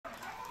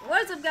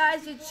What's up,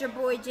 guys? It's your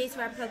boy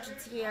Jason Rap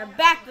Productions here,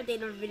 back with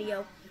another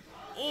video.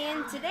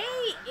 And today,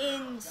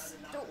 in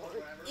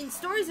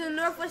Stories of the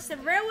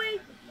Northwestern Railway,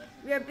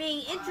 we are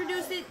being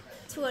introduced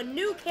to a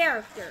new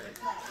character.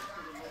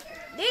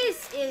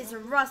 This is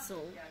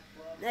Russell,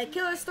 the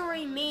Killer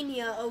Story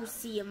Mania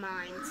OC of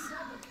mine.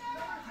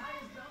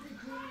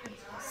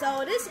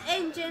 So this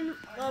engine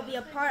will be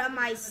a part of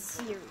my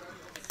series.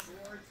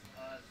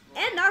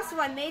 And also,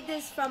 I made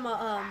this from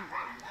a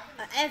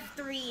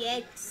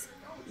F3X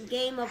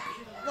game of,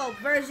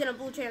 version of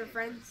Blue Train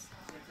Friends.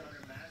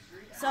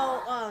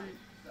 So,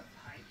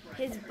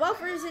 his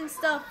buffers and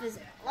stuff is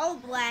all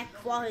black,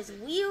 while his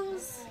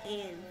wheels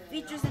and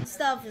features and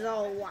stuff is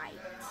all white.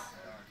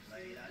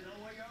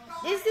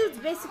 This dude's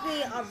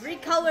basically a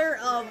recolor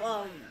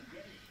of,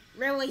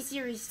 Railway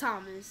Series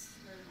Thomas.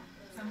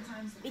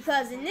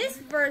 Because in this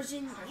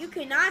version, you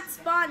cannot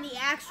spawn the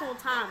actual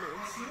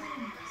Thomas.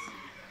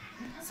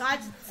 So I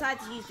just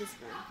decided to use this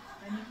one.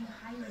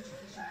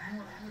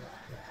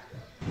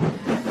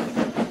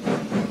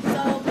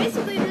 So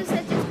basically this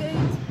is just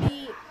going to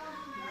be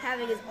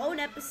having his own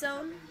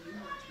episode.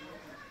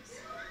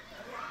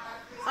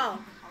 Oh.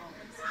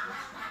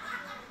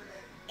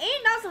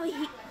 And also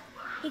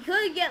he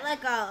could get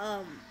like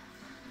a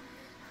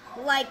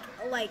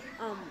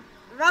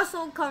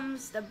Russell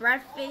Comes to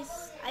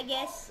Breakfast, I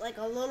guess, like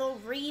a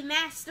little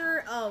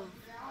remaster of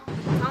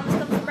Thomas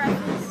Comes to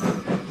Breakfast.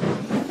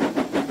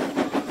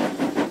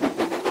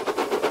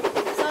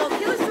 So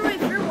Killer Story,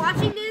 if you're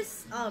watching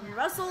this,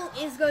 Russell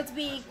is going to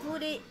be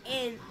included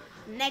in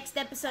the next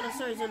episode of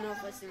Stories of the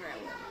Northwestern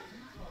Railway.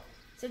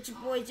 So it's your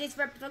boy Jason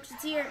Rap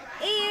Productions here,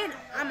 and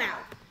I'm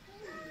out.